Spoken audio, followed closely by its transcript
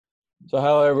So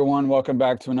hello, everyone. Welcome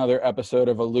back to another episode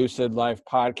of a Lucid Life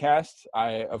podcast.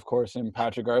 I, of course, am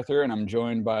Patrick Arthur, and I'm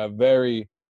joined by a very,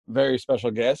 very special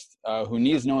guest who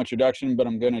needs no introduction, but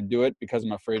I'm going to do it because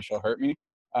I'm afraid she'll hurt me.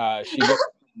 She gets a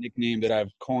nickname that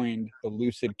I've coined, the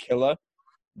Lucid Killaaa,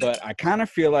 but I kind of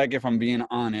feel like, if I'm being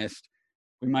honest,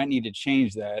 we might need to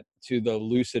change that to the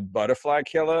Lucid Butterfly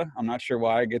Killaaa. I'm not sure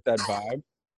why I get that vibe,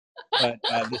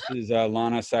 but this is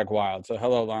Lana Sackwild. So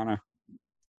hello, Lana.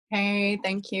 Hey,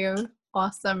 thank you.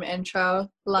 Awesome intro.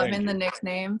 Loving the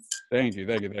nicknames. Thank you.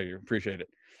 Appreciate it.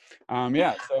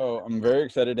 So I'm very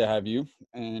excited to have you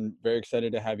and very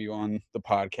excited to have you on the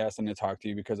podcast and to talk to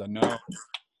you because I know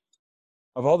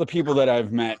of all the people that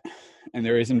I've met, and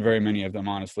there isn't very many of them,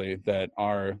 honestly, that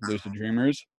are lucid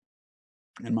dreamers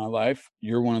in my life.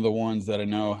 You're one of the ones that I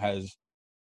know has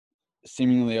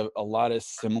seemingly a lot of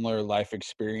similar life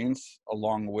experience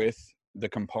along with the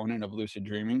component of lucid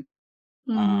dreaming.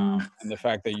 And the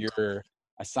fact that you're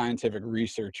a scientific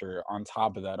researcher on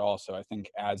top of that also, I think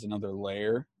adds another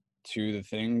layer to the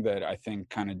thing that I think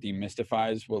kind of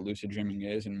demystifies what lucid dreaming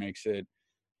is and makes it,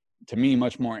 to me,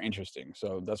 much more interesting.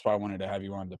 So that's why I wanted to have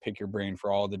you on, to pick your brain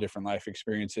for all the different life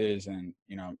experiences and,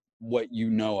 you know, what you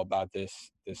know about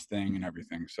this thing and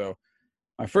everything. So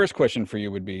my first question for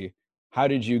you would be, how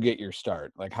did you get your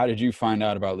start? Like, how did you find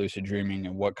out about lucid dreaming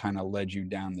and what kind of led you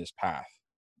down this path?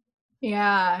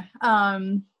 Yeah.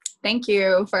 Thank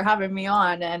you for having me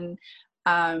on. And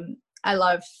I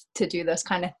love to do this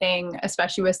kind of thing,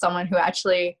 especially with someone who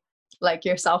actually, like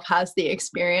yourself, has the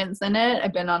experience in it.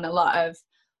 I've been on a lot of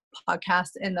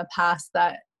podcasts in the past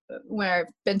where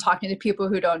I've been talking to people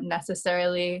who don't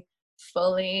necessarily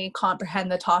fully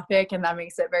comprehend the topic, and that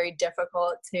makes it very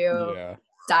difficult to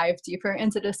dive deeper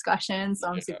into discussion. So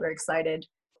I'm super excited.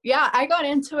 Yeah, I got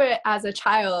into it as a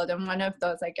child. I'm one of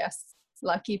those, I guess,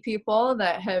 lucky people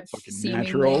that have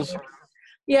naturals.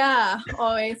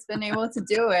 Always been able to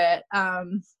do it.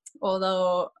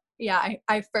 Although,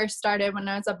 I first started when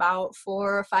I was about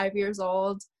 4 or 5 years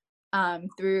old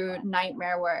through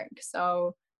nightmare work.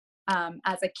 So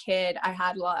as a kid, I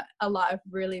had a lot of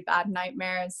really bad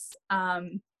nightmares.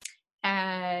 And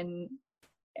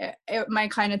my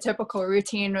kind of typical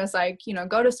routine was like,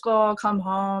 go to school, come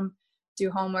home, do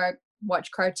homework,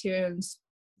 watch cartoons,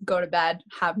 go to bed,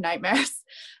 have nightmares.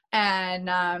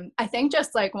 And I think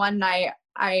just like one night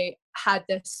I had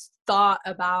this thought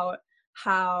about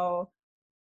how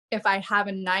if I have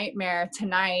a nightmare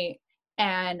tonight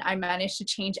and I manage to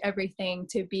change everything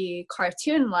to be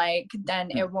cartoon-like, then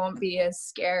it won't be as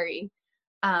scary.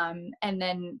 And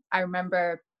then I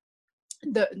remember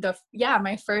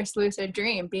my first lucid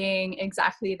dream being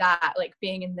exactly that, like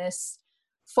being in this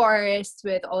forest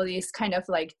with all these kind of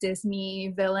like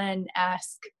Disney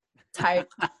villain-esque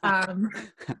type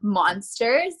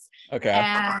monsters. Okay.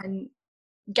 And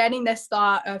getting this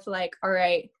thought of like, all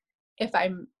right, if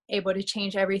I'm able to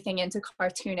change everything into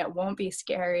cartoon, it won't be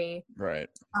scary. Right.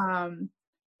 And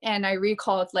I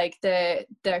recalled like the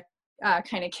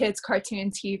kind of kids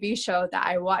cartoon TV show that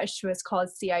I watched was called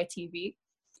CITV.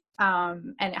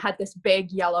 And it had this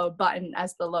big yellow button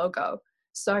as the logo.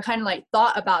 So I kind of like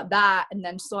thought about that and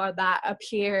then saw that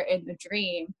appear in the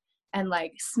dream and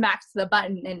like smacked the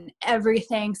button and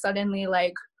everything suddenly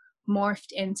like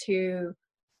morphed into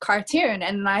cartoon.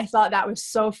 And I thought that was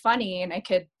so funny, and I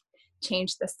could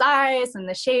change the size and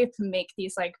the shape and make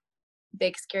these like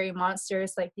big scary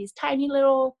monsters like these tiny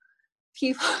little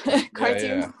people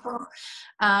cartoon people.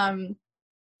 And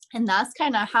that's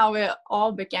kind of how it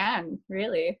all began,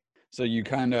 really. So you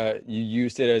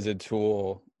used it as a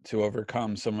tool to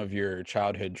overcome some of your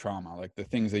childhood trauma, like the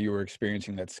things that you were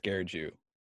experiencing that scared you,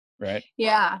 right?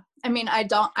 Yeah. I mean, I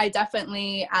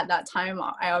definitely, at that time,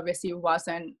 I obviously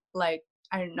wasn't like,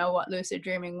 I didn't know what lucid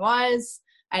dreaming was.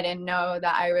 I didn't know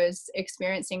that I was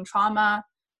experiencing trauma.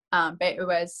 But it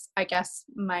was, I guess,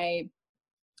 my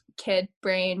kid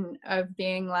brain of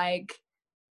being like,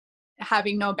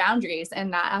 having no boundaries in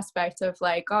that aspect of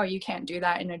like, oh, you can't do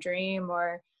that in a dream,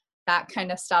 or that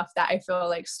kind of stuff that I feel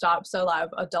like stops a lot of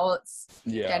adults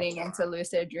getting into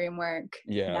lucid dream work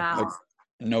now. Like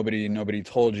nobody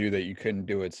told you that you couldn't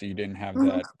do it, so you didn't have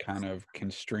that kind of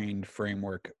constrained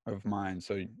framework of mind.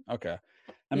 So okay,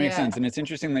 that makes sense. And it's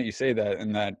interesting that you say that,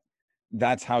 and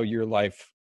that's how your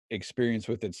life experience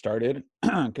with it started.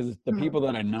 Because the people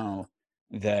that I know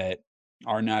that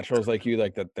are naturals like you,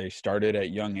 like that they started at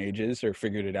young ages or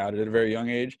figured it out at a very young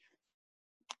age,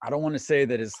 I don't want to say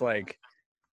that it's like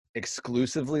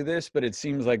exclusively this, but it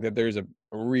seems like that there's a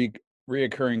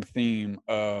reoccurring theme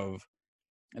of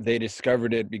they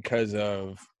discovered it because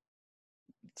of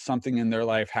something in their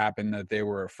life happened that they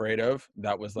were afraid of.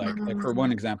 That was like for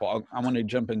one example, I want to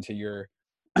jump into your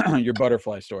your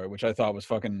butterfly story, which I thought was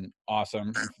fucking awesome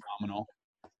and phenomenal.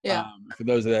 Yeah. For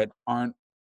those that aren't,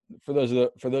 for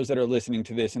those that are listening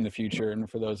to this in the future, and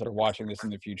for those that are watching this in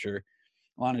the future,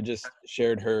 Lana just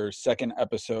shared her second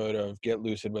episode of Get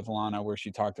Lucid with Lana, where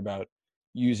she talked about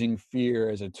using fear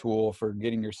as a tool for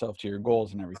getting yourself to your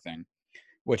goals and everything,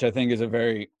 which I think is a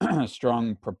very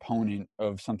strong proponent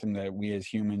of something that we as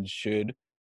humans should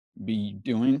be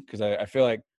doing. Because I feel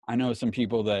like I know some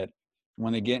people that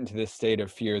when they get into this state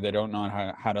of fear, they don't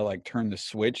know how to like turn the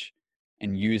switch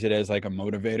and use it as like a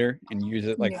motivator and use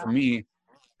it. Like for me,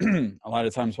 a lot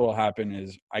of times what will happen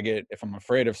is if I'm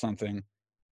afraid of something,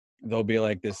 there'll be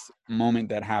like this moment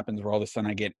that happens where all of a sudden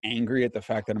I get angry at the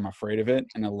fact that I'm afraid of it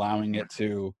and allowing it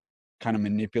to kind of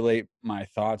manipulate my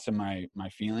thoughts and my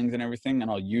feelings and everything.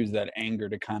 And I'll use that anger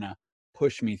to kind of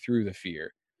push me through the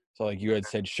fear. So like you had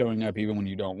said, showing up even when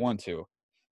you don't want to.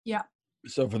 Yeah.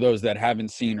 So for those that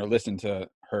haven't seen or listened to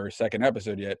her second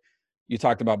episode yet, you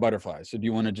talked about butterflies. So do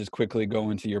you want to just quickly go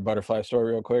into your butterfly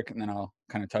story real quick, and then I'll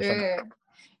kind of touch on it?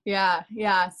 Yeah.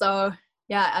 So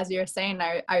yeah, as you were saying,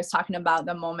 I was talking about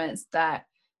the moments that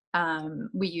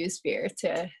we use fear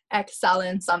to excel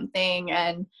in something.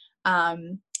 And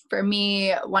for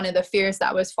me, one of the fears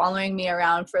that was following me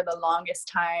around for the longest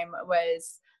time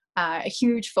was a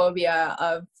huge phobia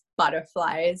of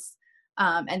butterflies.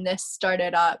 And this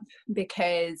started up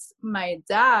because my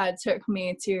dad took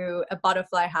me to a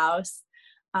butterfly house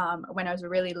when I was a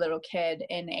really little kid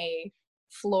in a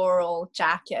floral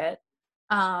jacket.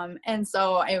 And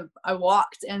so I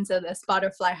walked into this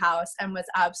butterfly house and was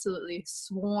absolutely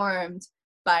swarmed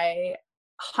by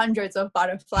hundreds of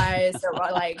butterflies that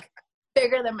were like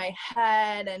bigger than my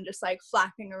head and just like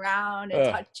flapping around and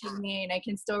touching me. And I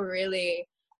can still really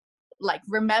like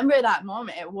remember that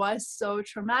moment. It was so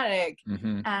traumatic.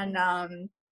 Mm-hmm. And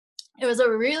it was a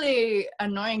really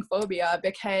annoying phobia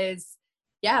because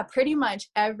pretty much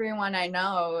everyone I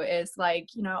know is like,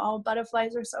 oh,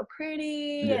 butterflies are so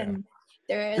pretty and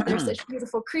they're such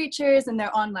beautiful creatures, and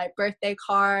they're on like birthday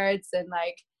cards and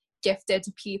like gifted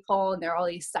to people, and they're all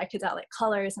these psychedelic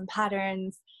colors and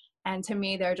patterns. And to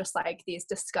me, they're just like these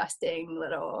disgusting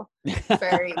little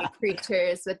furry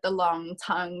creatures with the long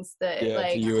tongues that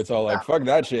like. To you, it's all like, fuck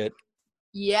that shit.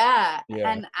 Yeah.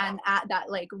 And at that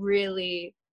like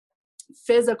really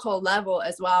physical level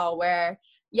as well, where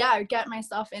I get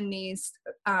myself in these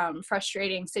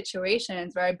frustrating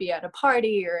situations where I'd be at a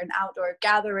party or an outdoor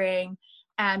gathering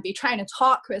and be trying to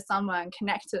talk with someone,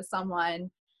 connect to someone,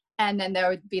 and then there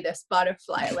would be this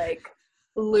butterfly like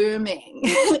looming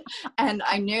and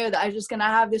I knew that I was just gonna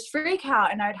have this freak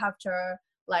out and I'd have to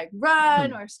like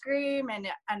run or scream, and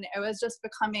it was just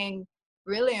becoming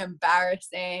really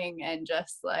embarrassing and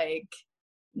just like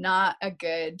not a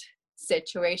good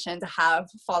situation to have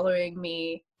following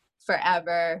me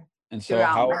forever. And so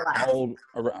how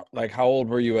old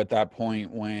were you at that point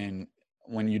when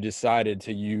you decided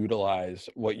to utilize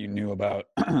what you knew about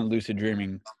lucid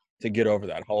dreaming to get over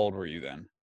that? How old were you then?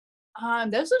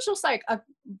 This was just like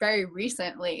very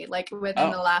recently, like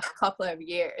within the last couple of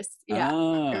years.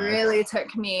 It really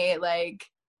took me like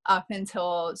up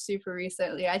until super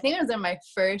recently. I think it was in my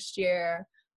first year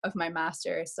of my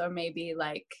master's, so maybe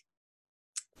like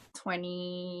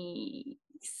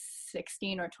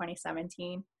 2016 or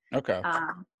 2017. Okay.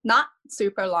 Not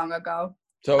super long ago.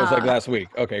 So it was like last week.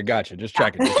 Okay, gotcha. Just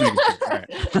checking. Just making sure. All right.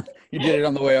 You did it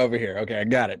on the way over here. Okay, I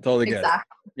got it. Totally get it.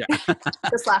 Yeah.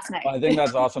 Just last night. Well, I think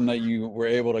that's awesome that you were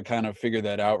able to kind of figure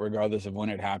that out regardless of when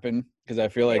it happened. Because I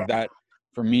feel like that,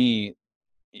 for me,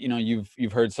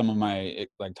 you've heard some of my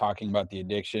like talking about the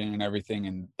addiction and everything,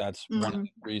 and that's one of the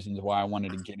reasons why I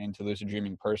wanted to get into lucid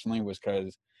dreaming personally, was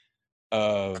because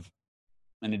of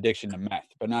an addiction to meth.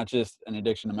 But not just an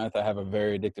addiction to meth. I have a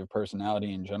very addictive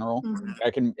personality in general.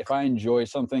 If I enjoy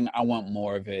something, I want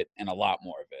more of it and a lot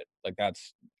more of it. Like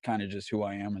that's kind of just who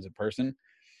I am as a person.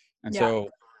 And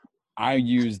so I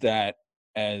use that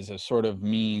as a sort of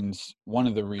means. One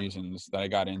of the reasons that I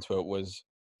got into it was,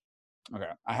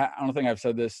 I don't think I've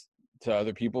said this to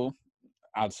other people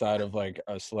outside of like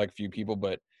a select few people,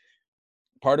 but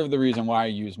part of the reason why I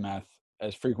use meth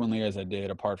as frequently as I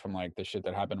did, apart from like the shit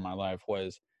that happened in my life,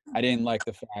 was I didn't like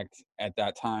the fact at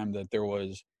that time that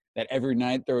that every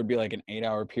night there would be like an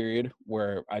 8-hour period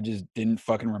where I just didn't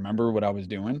fucking remember what I was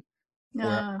doing.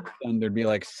 And there'd be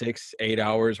like 6-8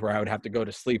 hours where I would have to go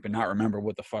to sleep and not remember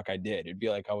what the fuck I did. It'd be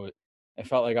like it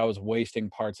felt like I was wasting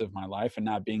parts of my life and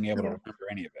not being able to remember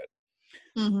any of it.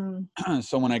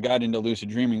 So when I got into lucid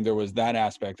dreaming, there was that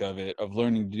aspect of it, of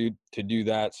learning to do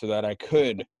that so that I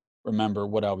could remember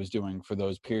what I was doing for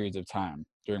those periods of time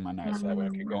during my night. So that way I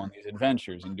could go on these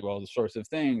adventures and do all the sorts of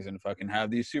things and fucking have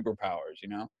these superpowers,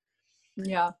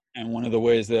 Yeah. And one of the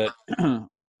ways that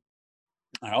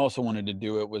I also wanted to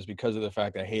do it was because of the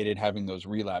fact I hated having those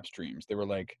relapse dreams. They were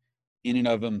like, in and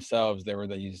of themselves, they were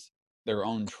their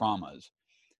own traumas.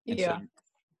 And so Yeah.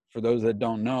 for those that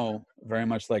don't know, very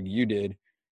much like you did,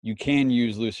 you can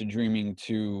use lucid dreaming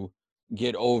to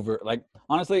get over, like,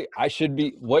 honestly,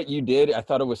 what you did, I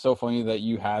thought it was so funny that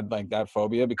you had like that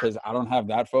phobia, because I don't have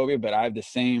that phobia, but I have the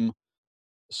same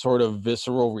sort of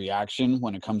visceral reaction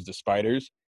when it comes to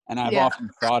spiders. And I've Yeah. often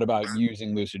thought about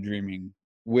using lucid dreaming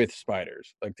with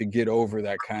spiders, like to get over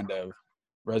that kind of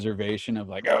reservation of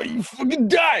like, oh, you fucking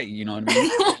die. You know what I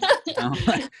mean? You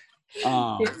know?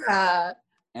 Yeah.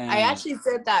 I And actually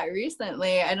did that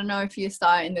recently. I don't know if you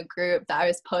saw it in the group that I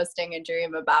was posting a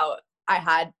dream about. I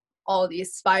had all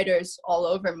these spiders all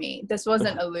over me. This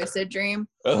wasn't a lucid dream,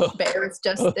 but it was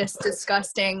just this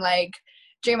disgusting like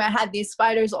dream. I had these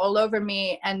spiders all over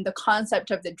me, and the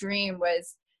concept of the dream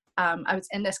was I was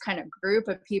in this kind of group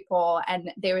of people,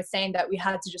 and they were saying that we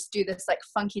had to just do this like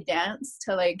funky dance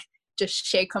to like just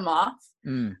shake them off.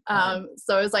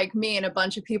 So it was like me and a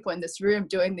bunch of people in this room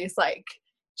doing these like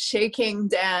shaking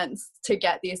dance to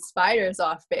get these spiders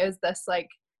off. But it was this like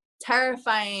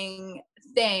terrifying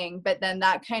thing, but then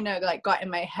that kind of like got in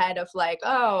my head of like,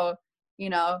 oh, you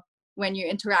know, when you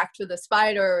interact with a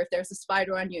spider, or if there's a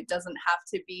spider on you, it doesn't have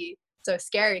to be so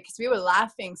scary, because we were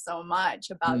laughing so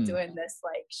much about doing this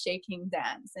like shaking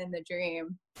dance in the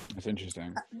dream. That's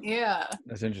interesting. Yeah.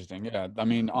 That's interesting. Yeah. I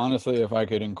mean, honestly, if I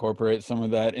could incorporate some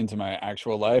of that into my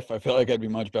actual life, I feel like I'd be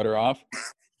much better off,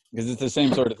 because it's the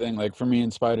same sort of thing. Like for me in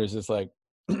spiders, it's like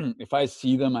if I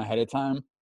see them ahead of time,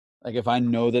 like if I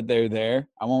know that they're there,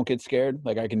 I won't get scared.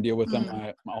 Like I can deal with them.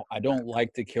 I don't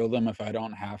like to kill them if I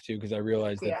don't have to, because I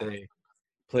realize that they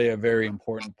play a very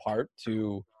important part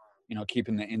to, you know,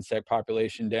 keeping the insect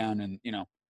population down. And, you know,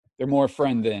 they're more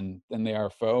friend than they are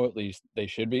foe. At least they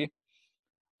should be.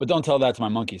 But don't tell that to my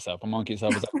monkey self. My monkey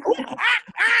self is like,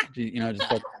 you know, just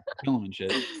fucking kill them and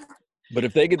shit. But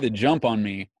if they get the jump on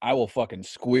me, I will fucking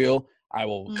squeal. I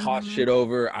will toss shit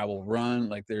over. I will run.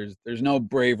 Like there's no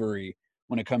bravery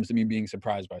when it comes to me being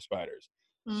surprised by spiders.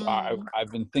 So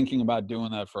I've been thinking about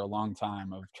doing that for a long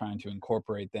time, of trying to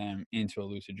incorporate them into a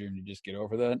lucid dream to just get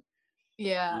over that.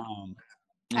 Yeah.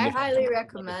 And I the fact highly that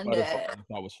recommend butterfly it. I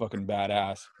thought was fucking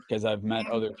badass, because I've met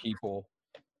other people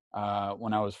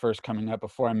when I was first coming up,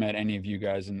 before I met any of you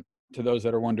guys. And to those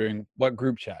that are wondering, what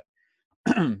group chat?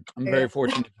 I'm very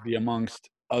fortunate to be amongst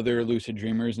other lucid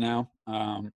dreamers now,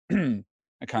 a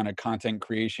kind of content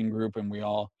creation group, and we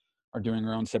all are doing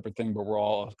our own separate thing, but we're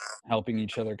all helping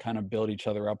each other kind of build each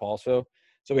other up also.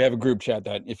 So we have a group chat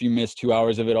that if you miss 2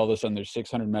 hours of it, all of a sudden there's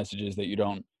 600 messages that you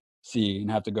don't see and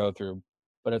have to go through,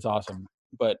 but it's awesome.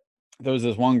 But there was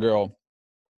this one girl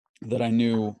that I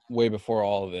knew way before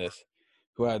all of this,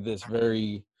 who had this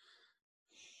very,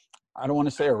 I don't want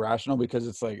to say irrational, because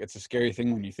it's like, it's a scary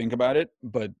thing when you think about it,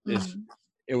 but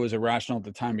it was irrational at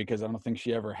the time, because I don't think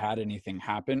she ever had anything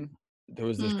happen. There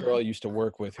was this girl I used to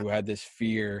work with who had this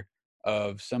fear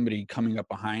of somebody coming up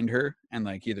behind her and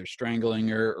like either strangling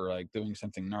her or like doing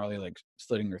something gnarly, like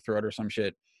slitting her throat or some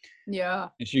shit. Yeah.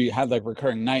 And she had like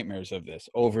recurring nightmares of this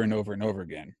over and over and over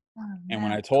again. Oh, And when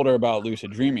man. I told her about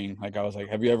lucid dreaming, like I was like,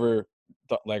 have you ever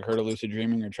like heard of lucid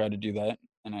dreaming or tried to do that?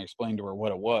 And I explained to her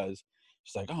what it was.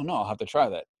 She's like, oh no, I'll have to try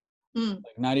that. Like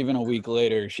not even a week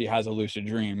later, she has a lucid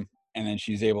dream, and then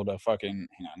she's able to fucking,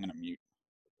 hang on, I'm gonna mute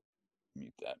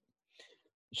that.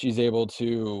 She's able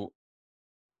to,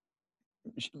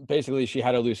 basically she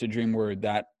had a lucid dream where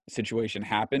that situation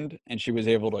happened and she was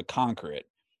able to conquer it.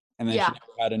 And then she Yeah.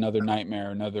 never had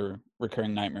another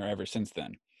recurring nightmare ever since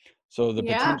then. So the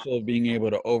Yeah. potential of being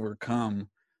able to overcome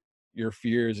your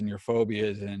fears and your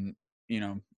phobias and, you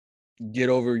know, get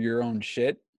over your own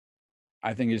shit,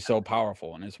 I think is so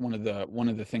powerful. And it's one of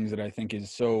the things that I think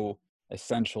is so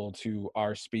essential to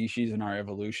our species and our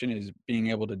evolution, is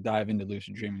being able to dive into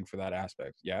lucid dreaming for that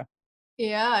aspect. Yeah.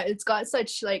 Yeah. It's got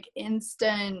such like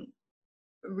instant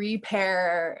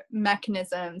repair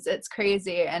mechanisms. It's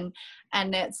crazy. And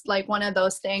it's like one of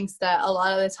those things that a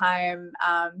lot of the time,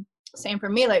 same for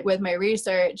me, like with my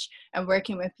research and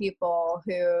working with people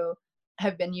who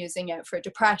have been using it for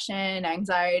depression,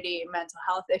 anxiety, mental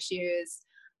health issues.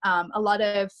 A lot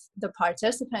of the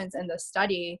participants in the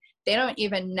study, they don't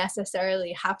even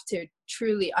necessarily have to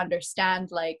truly understand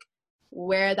like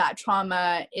where that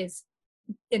trauma is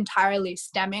entirely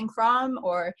stemming from,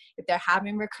 or if they're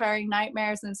having recurring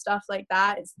nightmares and stuff like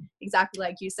that. It's exactly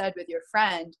like you said with your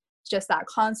friend. It's just that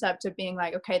concept of being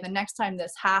like, okay, the next time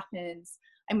this happens,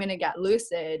 I'm going to get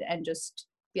lucid and just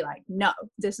be like, no,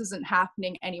 this isn't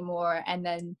happening anymore. And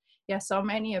then, yeah, so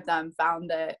many of them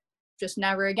found it just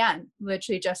never again.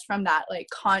 Literally just from that like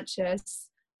conscious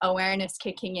awareness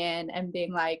kicking in and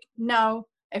being like, no,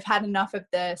 I've had enough of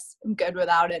this. I'm good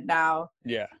without it now.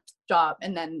 Yeah. Stop.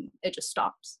 And then it just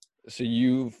stops. So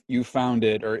you found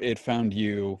it, or it found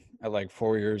you at like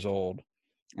 4 years old.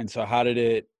 And so how did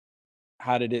it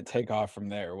take off from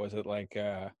there? Was it like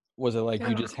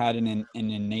you just had an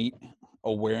innate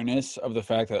awareness of the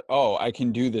fact that, oh, I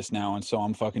can do this now, and so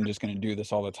I'm fucking just going to do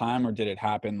this all the time? Or did it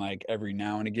happen like every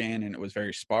now and again and it was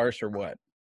very sparse, or what?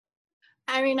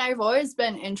 I mean, I've always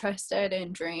been interested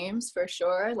in dreams for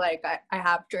sure. Like I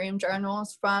have dream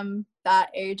journals from that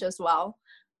age as well.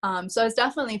 So I was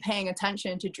definitely paying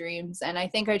attention to dreams. And I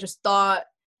think I just thought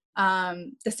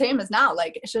the same as now,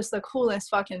 like it's just the coolest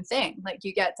fucking thing. Like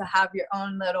you get to have your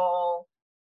own little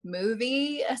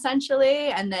movie essentially.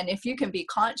 And then if you can be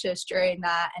conscious during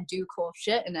that and do cool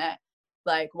shit in it,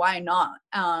 like why not?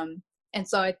 And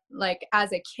so I, like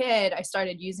as a kid, I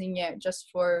started using it just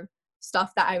for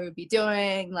stuff that I would be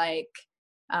doing, like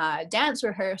dance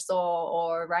rehearsal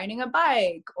or riding a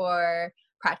bike or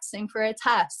practicing for a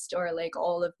test, or like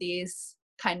all of these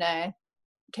kind of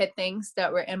kid things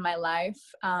that were in my life.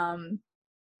 And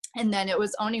then it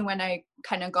was only when I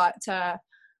kind of got to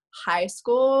high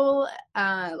school,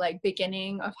 like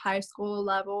beginning of high school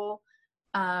level,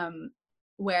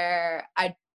 where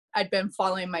I'd been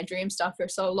following my dream stuff for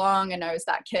so long, and I was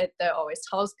that kid that always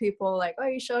tells people like, oh,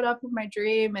 you showed up with my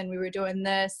dream and we were doing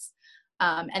this.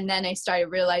 And then I started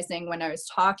realizing when I was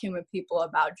talking with people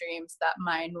about dreams that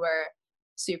mine were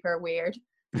super weird.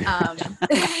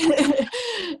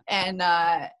 And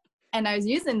I was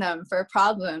using them for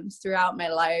problems throughout my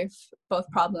life, both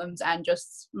problems and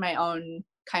just my own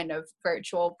kind of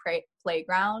virtual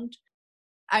playground.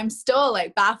 I'm still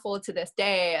like baffled to this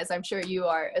day, as I'm sure you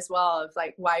are as well, of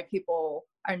like why people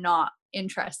are not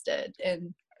interested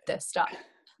in this stuff.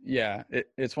 Yeah,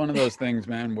 it's one of those things,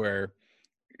 man, where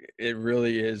it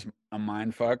really is a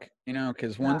mind fuck, you know,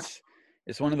 because once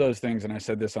it's one of those things, and I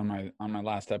said this on my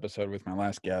last episode with my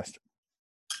last guest,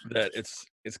 that it's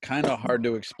kind of hard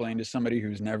to explain to somebody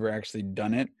who's never actually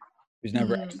done it, who's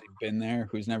never actually been there,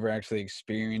 who's never actually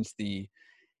experienced the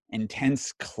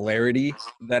intense clarity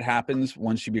that happens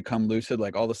once you become lucid.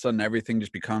 Like all of a sudden everything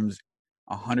just becomes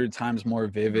 100 times more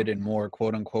vivid and more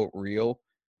quote unquote real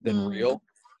than real,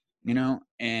 you know.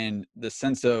 And the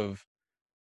sense of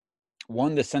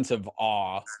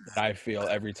awe that I feel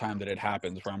every time that it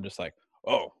happens, where I'm just like,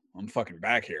 oh, I'm fucking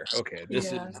back here. Okay,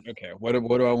 this is okay. What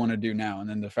do I want to do now? And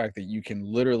then the fact that you can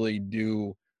literally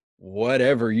do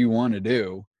whatever you want to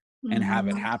do and have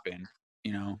it happen,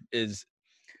 you know, is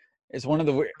one of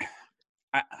the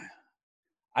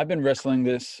I've been wrestling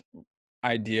this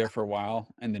idea for a while,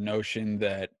 and the notion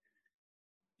that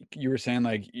you were saying,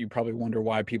 like, you probably wonder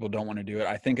why people don't want to do it.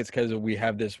 I think it's because we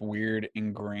have this weird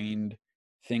ingrained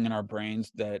thing in our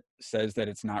brains that says that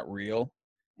it's not real.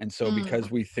 And so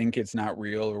because we think it's not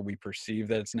real, or we perceive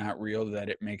that it's not real, that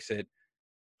it makes it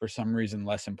for some reason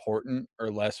less important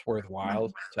or less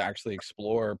worthwhile to actually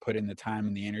explore or put in the time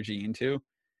and the energy into,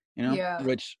 you know,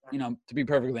 which, you know, to be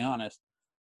perfectly honest,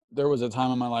 there was a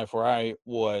time in my life where I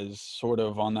was sort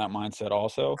of on that mindset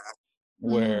also,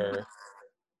 where,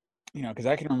 you know, because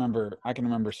I can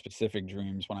remember specific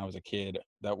dreams when I was a kid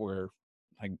that were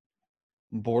like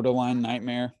borderline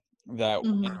nightmare, that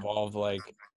involved like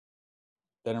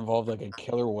a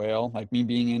killer whale, like me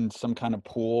being in some kind of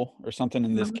pool or something,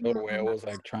 and this killer whale was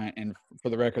like trying. And for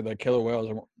the record, like killer whales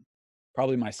are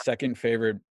probably my second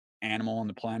favorite animal on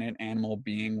the planet, animal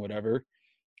being whatever,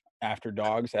 after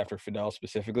dogs, after Fidel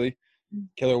specifically.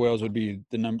 Killer whales would be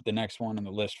the next one on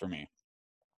the list for me.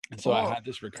 And so I had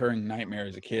this recurring nightmare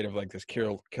as a kid of like this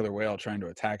killer whale trying to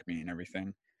attack me and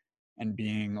everything, and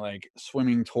being like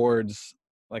swimming towards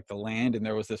like the land, and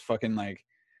there was this fucking like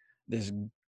this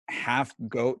half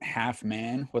goat, half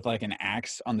man with like an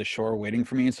axe on the shore waiting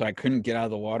for me. And so I couldn't get out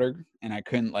of the water, and I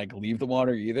couldn't like leave the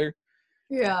water either.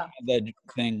 Yeah. That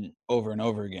thing over and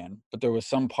over again. But there was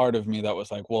some part of me that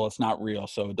was like, well, it's not real,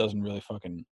 so it doesn't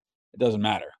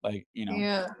matter. Like, you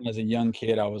know, as a young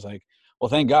kid, I was like, well,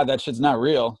 thank God that shit's not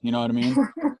real. You know what I mean?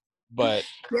 But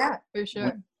yeah, for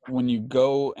sure. When you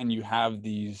go and you have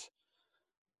these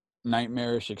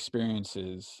nightmarish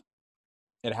experiences,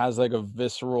 it has like a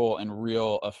visceral and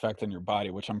real effect on your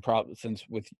body, which I'm probably, since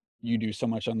with you do so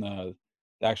much on the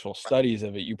actual studies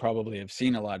of it, you probably have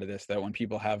seen a lot of this, that when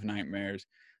people have nightmares,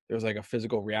 there's like a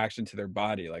physical reaction to their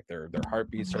body, like their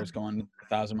heartbeat starts going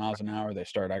 1,000 miles an hour, they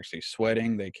start actually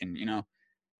sweating, they can, you know,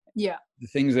 the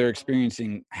things they're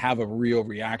experiencing have a real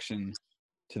reaction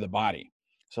to the body.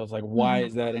 So it's like, why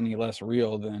is that any less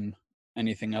real than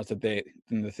anything else than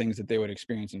the things that they would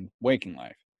experience in waking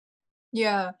life?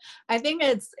 Yeah, I think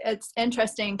it's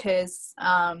interesting because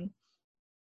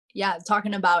yeah,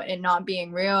 talking about it not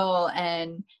being real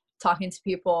and talking to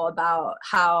people about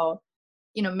how,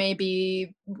 you know,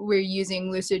 maybe we're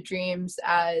using lucid dreams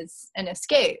as an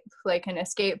escape, like an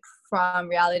escape from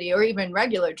reality, or even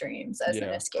regular dreams as an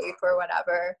Yeah. escape or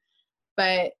whatever.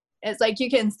 But it's like you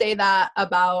can say that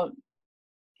about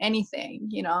anything,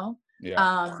 you know?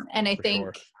 Yeah, And I for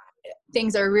think sure.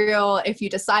 things are real if you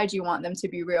decide you want them to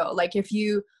be real. Like if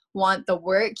you want the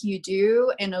work you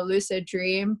do in a lucid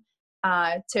dream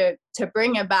to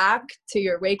bring it back to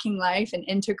your waking life and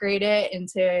integrate it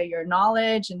into your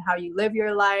knowledge and how you live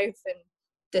your life and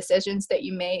decisions that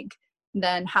you make,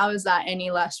 then how is that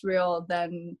any less real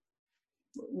than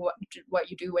what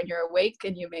you do when you're awake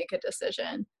and you make a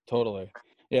decision? Totally.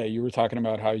 Yeah, you were talking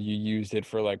about how you used it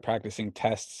for like practicing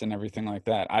tests and everything like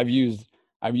that. I've used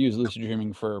lucid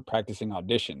dreaming for practicing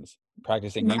auditions,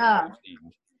 practicing Yeah. improv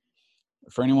scenes.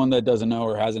 For anyone that doesn't know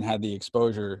or hasn't had the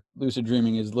exposure, lucid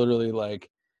dreaming is literally like,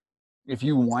 if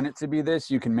you want it to be this,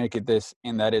 you can make it this,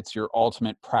 in that it's your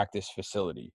ultimate practice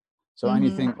facility. So Mm-hmm.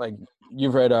 anything like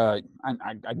you've read, I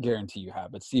guarantee you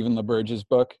have, but Stephen LaBerge's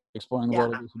book, Exploring the Yeah.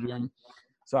 World of Lucid Dreaming.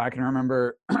 So I can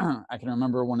remember, I can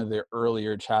remember one of the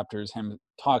earlier chapters, him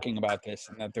talking about this,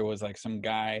 and that there was like some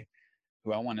guy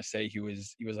who, I want to say he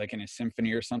was like in a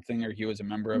symphony or something, or he was a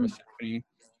member of a symphony,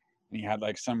 and he had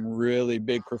like some really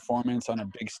big performance on a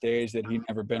big stage that he'd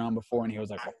never been on before, and he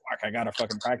was like, well, fuck, I gotta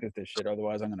fucking practice this shit,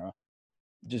 otherwise I'm gonna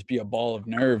just be a ball of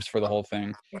nerves for the whole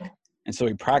thing. And so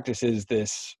he practices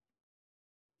this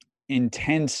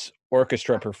intense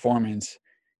orchestra performance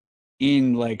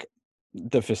in like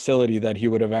the facility that he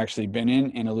would have actually been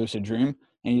in a lucid dream,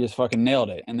 and he just fucking nailed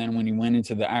it. And then when he went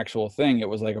into the actual thing, it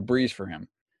was like a breeze for him.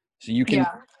 So Yeah.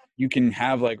 you can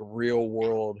have like real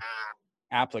world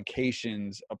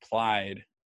applications applied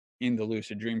in the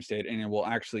lucid dream state, and it will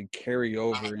actually carry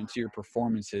over into your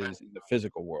performances in the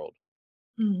physical world.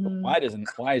 But Mm-hmm.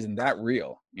 why isn't that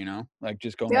real, you know, like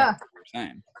just going back to Yeah. what you were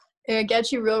saying. It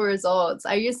gets you real results.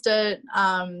 I used to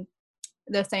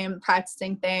the same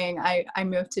practicing thing. I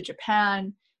moved to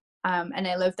Japan, and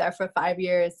I lived there for 5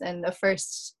 years. And the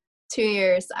first 2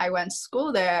 years I went to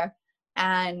school there,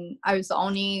 and I was the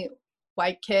only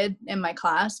white kid in my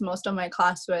class. Most of my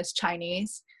class was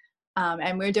Chinese,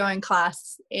 and we were doing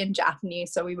class in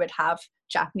Japanese. So we would have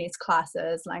Japanese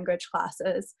classes, language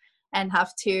classes, and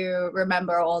have to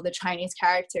remember all the Chinese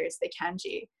characters, the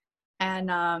kanji. And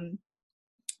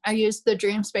I used the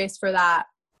dream space for that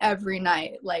every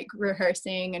night, like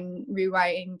rehearsing and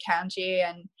rewriting kanji,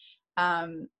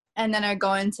 and then I'd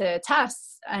go into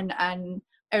tests, and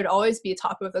I would always be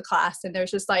top of the class, and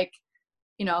there's just like,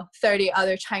 you know, 30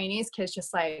 other Chinese kids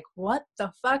just like, what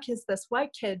the fuck is this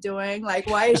white kid doing? Like,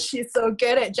 why is she so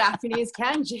good at Japanese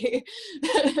kanji?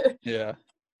 Yeah,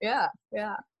 Yeah,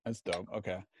 yeah. that's dope.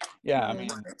 Okay. Yeah, I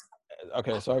mean,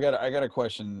 okay, so I got a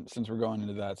question, since we're going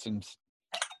into that. Since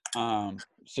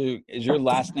so is your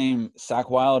last name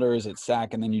Sackwild, or is it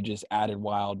Sack and then you just added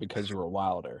Wild because you were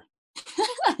wilder?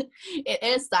 It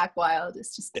is Sackwild.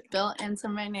 It's just built into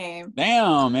my name.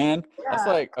 Damn, man. That's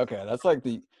Yeah. like, okay, that's like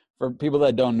the, for people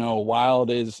that don't know,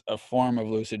 Wild is a form of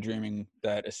lucid dreaming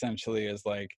that essentially is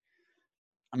like,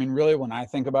 I mean, really, when I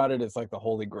think about it, it's like the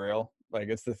holy grail. Like,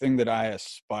 it's the thing that I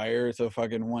aspire to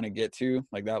fucking want to get to,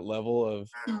 like that level of,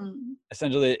 Mm.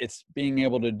 essentially, it's being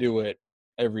able to do it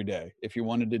every day. If you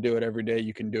wanted to do it every day,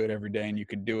 you can do it every day, and you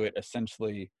could do it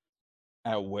essentially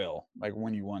at will, like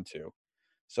when you want to.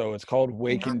 So it's called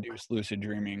wake-induced lucid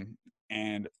dreaming,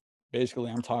 and basically,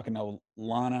 I'm talking to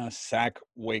Lana Sack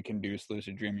wake-induced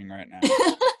lucid dreaming right now.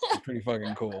 It's pretty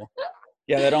fucking cool.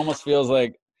 Yeah, that almost feels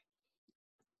like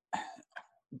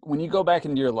when you go back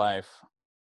into your life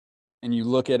and you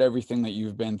look at everything that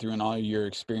you've been through and all your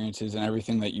experiences and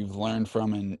everything that you've learned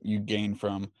from and you gained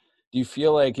from, do you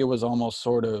feel like it was almost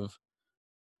sort of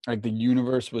like the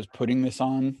universe was putting this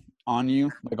on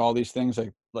you, like all these things,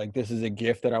 like this is a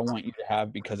gift that I want you to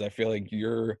have because I feel like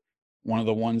you're one of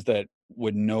the ones that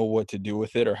would know what to do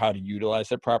with it or how to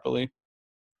utilize it properly?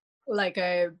 Like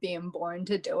a being born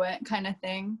to do it kind of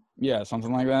thing. Yeah,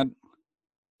 something like that.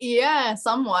 Yeah,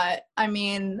 somewhat. I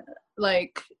mean,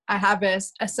 like I have a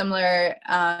similar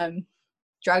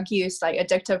drug use, like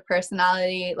addictive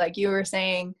personality. Like you were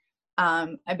saying,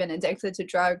 I've been addicted to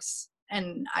drugs,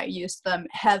 and I used them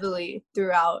heavily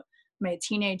throughout my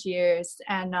teenage years.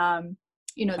 And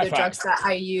you know, High the five. drugs that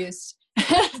I used,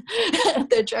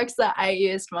 the drugs that I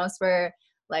used most were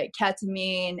like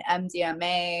ketamine,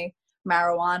 MDMA,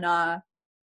 marijuana.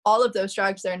 All of those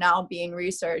drugs are now being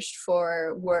researched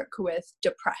for work with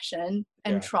depression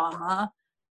and Yeah. trauma.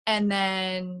 And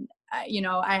then you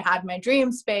know, I had my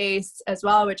dream space as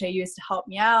well, which I used to help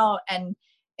me out. And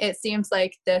it seems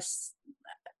like this,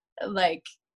 like,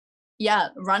 yeah,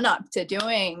 run up to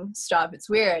doing stuff, it's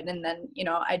weird. And then, you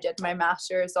know, I did my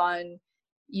master's on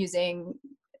using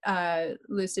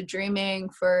lucid dreaming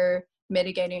for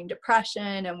mitigating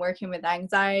depression and working with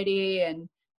anxiety and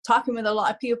talking with a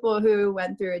lot of people who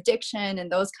went through addiction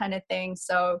and those kind of things.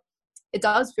 So it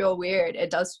does feel weird.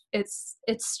 It's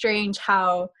strange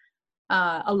how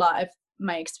a lot of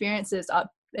my experiences up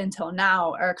until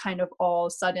now are kind of all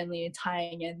suddenly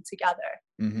tying in together.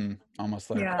 Almost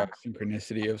like a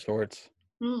synchronicity of sorts.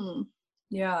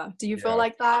 Yeah. Do you feel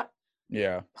like that?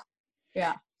 Yeah.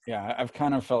 I've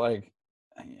kind of felt like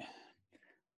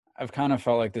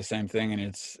the same thing, and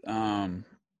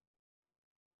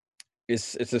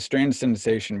it's a strange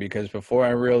sensation because before I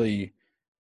really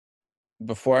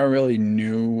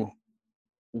knew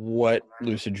what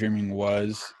lucid dreaming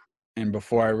was, and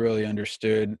before I really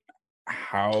understood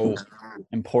how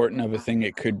important of a thing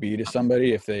it could be to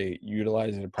somebody if they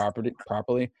utilize it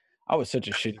properly, I was such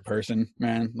a shitty person,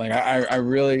 man. Like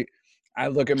I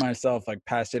look at myself like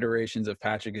past iterations of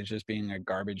Patrick as just being a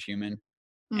garbage human,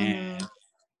 and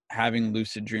having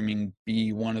lucid dreaming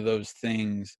be one of those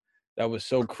things that was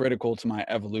so critical to my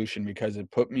evolution because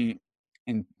it put me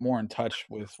more in touch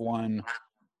with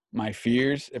my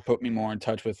fears. It put me more in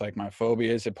touch with like my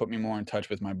phobias. It put me more in touch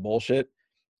with my bullshit.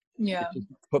 Yeah. It just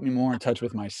put me more in touch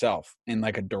with myself in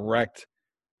like a direct,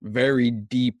 very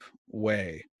deep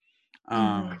way.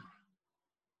 Okay.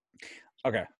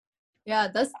 Yeah,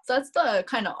 that's the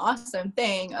kind of awesome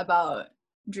thing about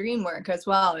dream work as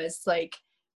well, is like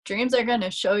dreams are going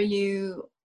to show you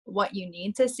what you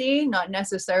need to see, not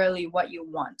necessarily what you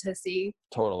want to see.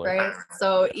 Totally. Right?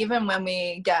 So even when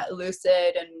we get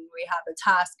lucid and we have a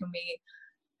task and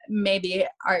maybe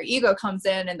our ego comes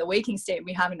in the waking state,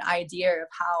 we have an idea of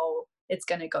how it's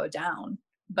going to go down,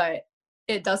 but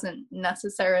it doesn't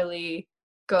necessarily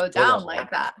go down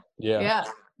like that. Yeah.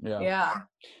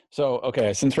 So,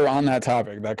 okay, since we're on that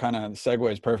topic, that kind of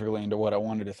segues perfectly into what I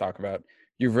wanted to talk about.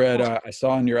 You've read, I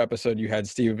saw in your episode, you had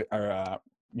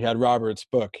you had Robert's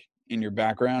book in your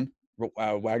background,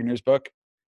 Wagner's book.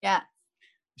 Yeah.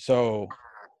 So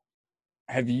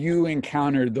have you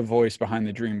encountered the voice behind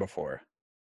the dream before?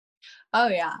 Oh,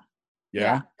 yeah.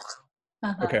 Yeah?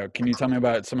 Okay, can you tell me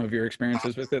about some of your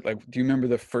experiences with it? Like, do you remember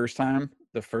the first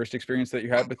experience that you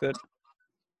had with it?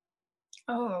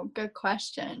 Oh, good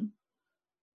question.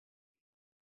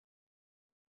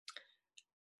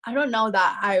 I don't know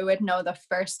that I would know the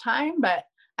first time, but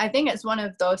I think it's one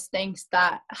of those things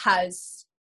that has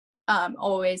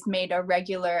always made a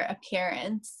regular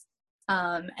appearance.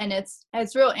 And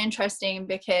it's real interesting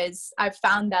because I've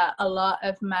found that a lot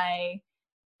of my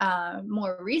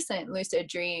more recent lucid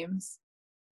dreams,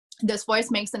 this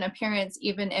voice makes an appearance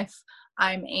even if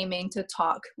I'm aiming to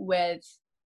talk with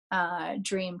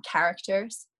dream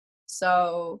characters.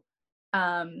 So,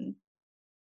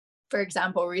 for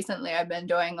example, recently I've been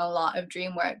doing a lot of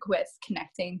dream work with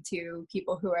connecting to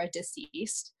people who are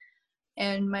deceased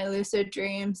in my lucid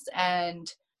dreams,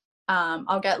 and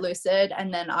I'll get lucid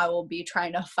and then I will be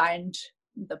trying to find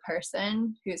the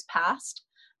person who's passed,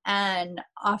 and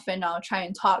often I'll try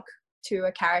and talk to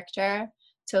a character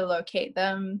to locate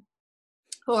them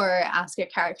or ask a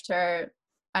character,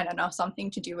 I don't know, something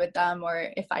to do with them,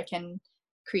 or if I can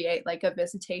create like a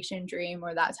visitation dream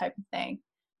or that type of thing.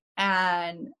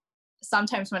 And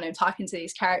sometimes when I'm talking to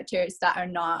these characters that are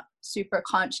not super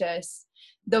conscious,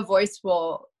 the voice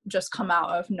will just come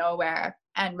out of nowhere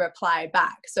and reply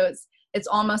back. So it's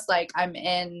almost like I'm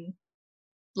in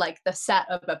like the set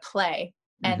of a play,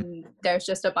 and there's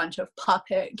just a bunch of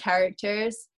puppet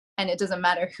characters, and it doesn't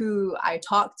matter who I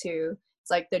talk to. It's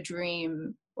like the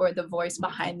dream or the voice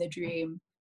behind the dream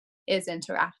is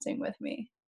interacting with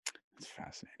me. That's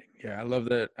fascinating. Yeah, I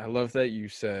love that you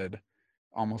said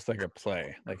almost like a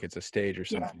play, like it's a stage or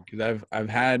something. Because I've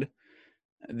had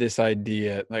this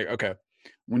idea, like, okay,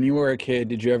 when you were a kid,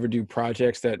 did you ever do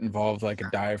projects that involved like a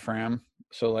diaphragm?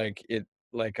 So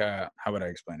how would I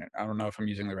explain it? I don't know if I'm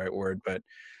using the right word, but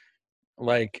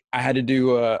like I had to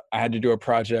do a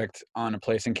project on a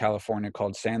place in California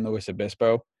called San Luis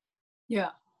Obispo. Yeah.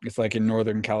 It's like in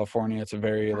Northern California. It's a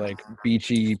very like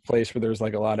beachy place where there's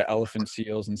like a lot of elephant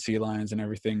seals and sea lions and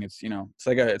everything. It's,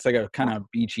 it's like a kind of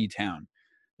beachy town.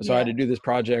 So I had to do this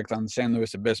project on San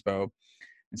Luis Obispo.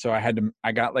 And so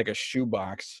I got like a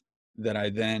shoebox that I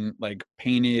then like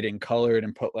painted and colored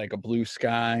and put like a blue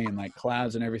sky and like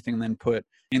clouds and everything. And then put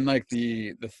in like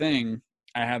the thing,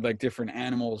 I had like different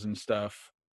animals and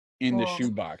stuff in the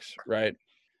shoebox, right?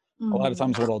 A lot of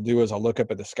times what I'll do is I'll look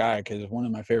up at the sky, because one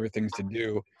of my favorite things to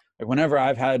do, Like whenever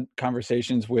I've had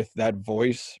conversations with that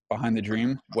voice behind the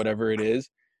dream, whatever it is,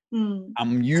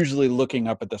 I'm usually looking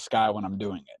up at the sky when I'm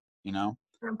doing it, you know?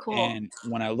 Oh, cool. And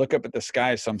when I look up at the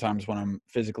sky, sometimes when I'm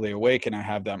physically awake and I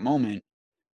have that moment,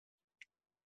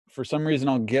 for some reason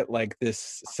I'll get like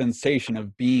this sensation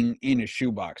of being in a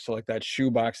shoebox. So like that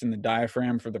shoebox in the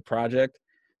diaphragm for the project.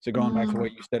 So going back to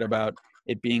what you said about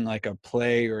it being like a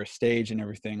play or a stage and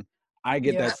everything, I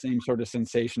get that same sort of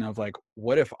sensation of like,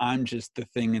 what if I'm just the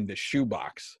thing in the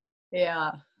shoebox? Yeah.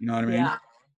 You know what I mean?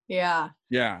 Yeah.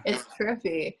 Yeah. It's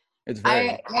trippy. It's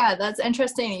very. That's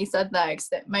interesting you said that, 'cause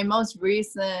my most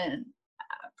recent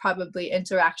probably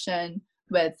interaction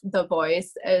with the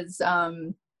voice is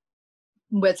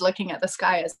with looking at the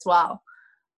sky as well,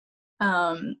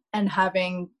 and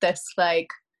having this like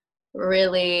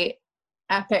really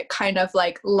epic kind of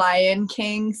like Lion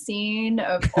King scene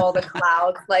of all the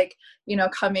clouds like, you know,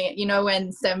 coming, you know,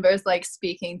 when Simba's like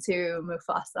speaking to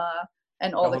Mufasa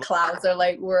and all the clouds are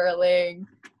like whirling.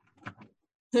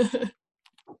 Where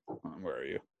are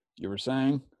you? You were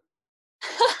saying?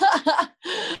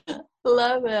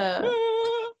 Love it.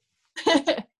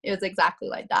 It was exactly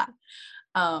like that.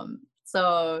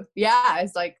 So yeah,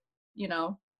 it's like, you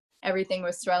know, everything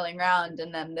was swirling around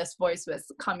and then this voice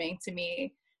was coming to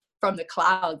me from the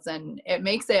clouds, and it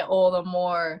makes it all the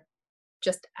more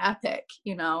just epic,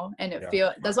 you know, and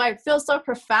that's why it feels so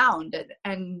profound,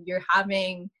 and you're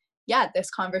having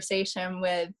this conversation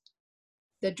with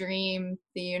the dream,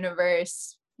 the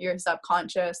universe, your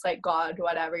subconscious, like God,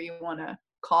 whatever you want to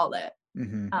call it.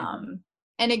 And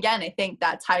again, I think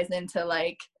that ties into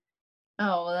like,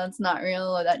 oh, well, that's not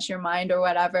real, or that's your mind or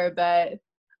whatever. But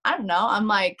I don't know, I'm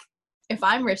like, if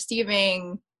I'm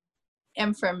receiving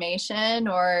information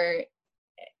or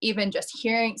even just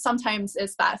hearing, sometimes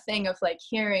it's that thing of like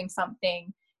hearing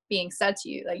something being said to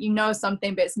you, like, you know,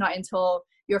 something, but it's not until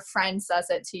your friend says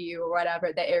it to you or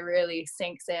whatever that it really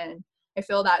sinks in. I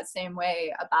feel that same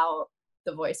way about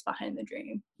the voice behind the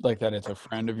dream. Like that it's a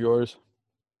friend of yours?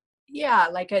 Yeah,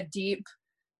 like a deep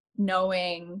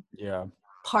knowing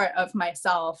part of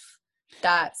myself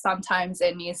that sometimes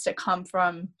it needs to come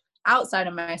from outside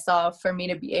of myself for me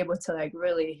to be able to like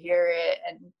really hear it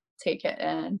and take it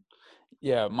in.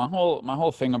 Yeah, my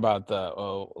whole thing about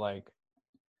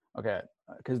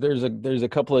because there's a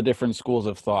couple of different schools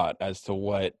of thought as to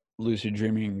what lucid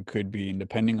dreaming could be, and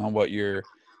depending on what your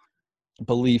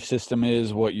belief system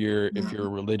is, what if you're a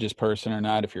religious person or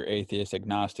not, if you're atheist,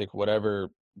 agnostic,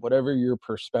 whatever your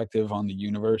perspective on the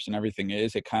universe and everything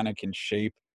is, it kind of can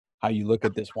shape how you look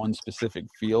at this one specific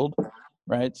field,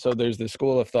 right? So there's the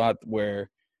school of thought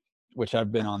which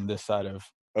I've been on this side of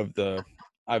the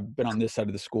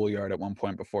schoolyard at one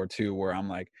point before too, where I'm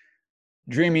like,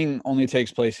 dreaming only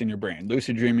takes place in your brain.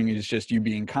 Lucid dreaming is just you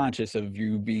being conscious of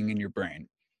you being in your brain.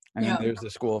 And then there's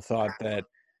the school of thought that,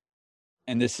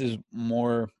 and this is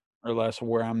more or less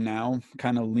where I'm now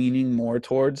kind of leaning more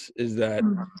towards, is that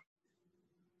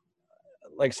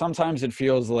like sometimes it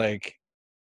feels like,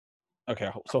 okay,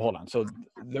 so hold on. So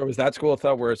there was that school of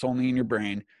thought where it's only in your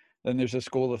brain. Then there's a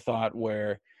school of thought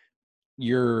where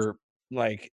you're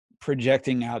like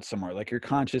projecting out somewhere, like your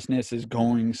consciousness is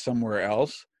going somewhere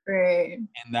else. Right.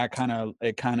 And that kind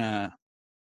of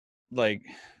like,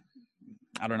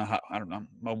 I don't know.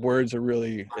 My words are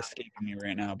really escaping me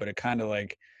right now, but it kind of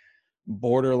like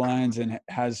borderlines and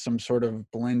has some sort of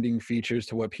blending features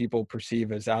to what people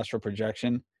perceive as astral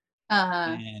projection.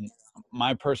 And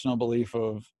my personal belief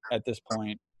at this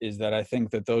point is that I think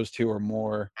that those two are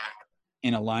more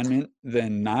in alignment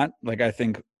than not. Like I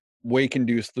think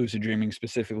wake-induced lucid dreaming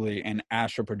specifically and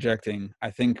astral projecting,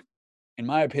 I think, in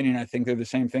my opinion, I think they're the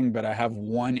same thing, but I have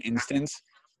one instance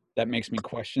that makes me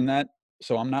question that.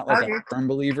 So I'm not like a firm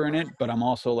believer in it, but I'm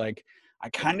also like, I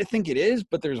kind of think it is,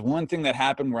 but there's one thing that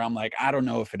happened where I'm like, I don't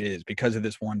know if it is because of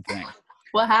this one thing.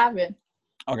 What happened?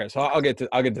 Okay, so I'll get to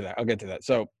that.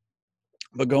 So,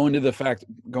 but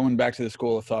going back to the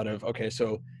school of thought of, okay,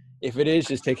 so if it is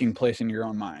just taking place in your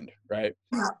own mind, right?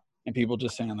 And people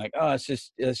just saying like, oh, it's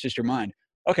just your mind.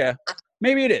 Okay,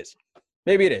 maybe it is.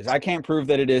 Maybe it is. I can't prove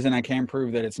that it is, and I can't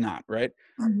prove that it's not, right?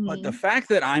 But the fact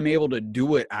that I'm able to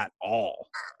do it at all,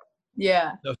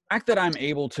 the fact that I'm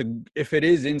able to, if it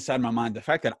is inside my mind, the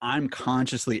fact that I'm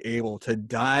consciously able to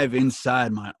dive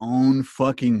inside my own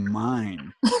fucking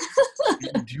mind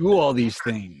and do all these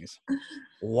things,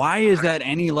 why is that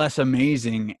any less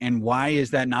amazing, and why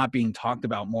is that not being talked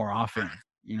about more often,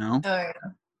 you know?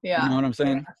 You know what I'm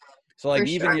saying? So like,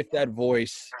 even if that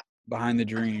voice behind the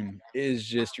dream is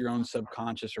just your own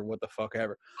subconscious or what the fuck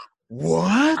ever.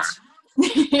 What?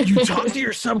 You talk to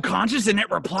your subconscious and it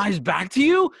replies back to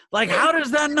you? Like, how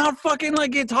does that not fucking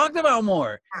like get talked about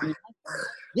more?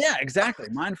 Yeah, exactly.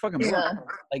 Mind fucking blown. Yeah.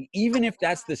 Like, even if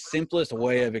that's the simplest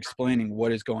way of explaining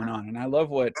what is going on. And I love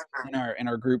what in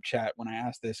our group chat, when I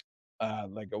asked this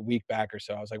like a week back or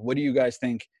so, I was like, what do you guys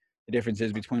think the difference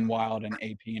is between wild and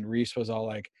AP? And Reese was all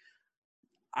like,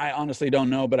 I honestly don't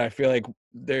know, but I feel like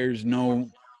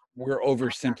we're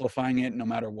oversimplifying it no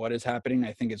matter what is happening.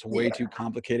 I think it's way too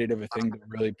complicated of a thing to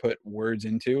really put words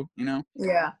into, you know?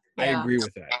 Yeah. I agree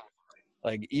with that.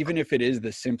 Like, even if it is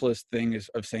the simplest thing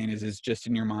of saying is it's just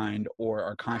in your mind or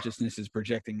our consciousness is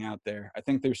projecting out there, I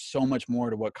think there's so much more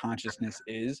to what consciousness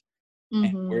is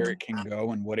and where it can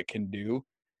go and what it can do,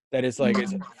 that it's like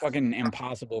it's fucking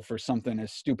impossible for something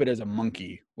as stupid as a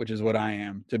monkey, which is what I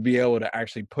am, to be able to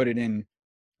actually put it in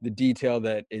the detail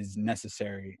that is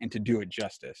necessary and to do it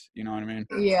justice. You know what I mean?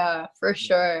 Yeah, for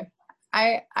sure.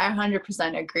 I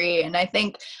 100% agree. And I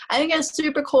think it's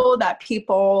super cool that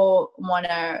people want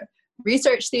to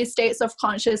research these states of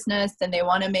consciousness, and they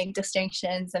want to make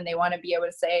distinctions, and they want to be able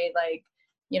to say, like,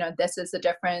 you know, this is the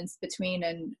difference between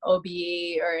an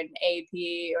OBE or an AP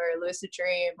or a lucid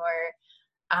dream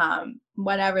or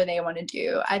whatever they want to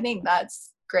do. I think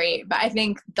that's great. But I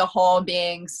think the whole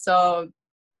being so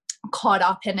caught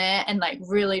up in it and like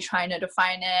really trying to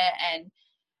define it, and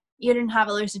you didn't have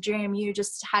a lucid dream, you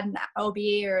just had an OB,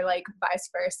 or like vice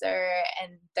versa,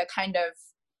 and the kind of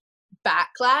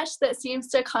backlash that seems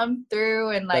to come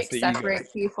through and like separate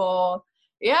people.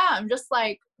 Yeah, I'm just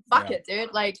like, fuck it,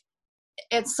 dude. Like,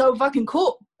 it's so fucking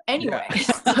cool anyway.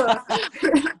 So.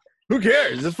 Who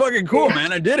cares? It's fucking cool,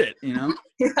 man. I did it, you know?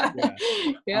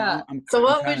 Yeah. So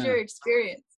what was your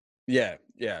experience? Yeah.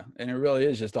 And it really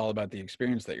is just all about the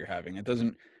experience that you're having. It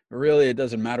doesn't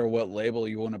matter what label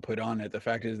you want to put on it. The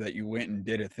fact is that you went and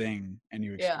did a thing and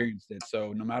you experienced it.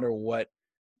 So no matter what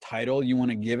title you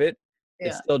want to give it,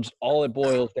 it's still just, all it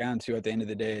boils down to at the end of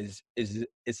the day is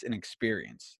it's an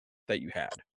experience that you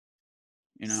had,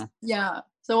 you know? Yeah.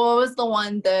 So what was the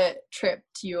one that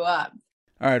tripped you up?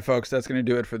 All right, folks, that's going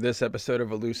to do it for this episode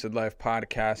of A Lucid Life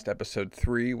Podcast, episode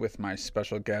 3, with my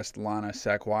special guest, Lana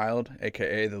Sackwild,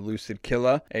 a.k.a. the Lucid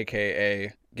Killaaa,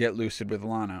 a.k.a. Get Lucid with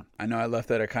Lana. I know I left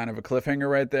that a kind of a cliffhanger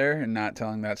right there and not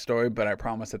telling that story, but I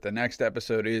promise that the next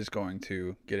episode is going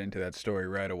to get into that story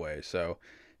right away. So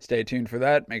stay tuned for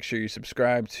that. Make sure you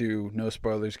subscribe to No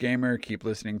Spoilers Gamer. Keep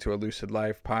listening to A Lucid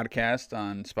Life Podcast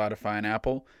on Spotify and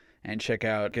Apple. And check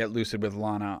out Get Lucid with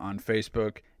Lana on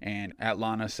Facebook and at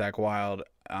Lana Sackwild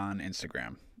on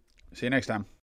Instagram. See you next time.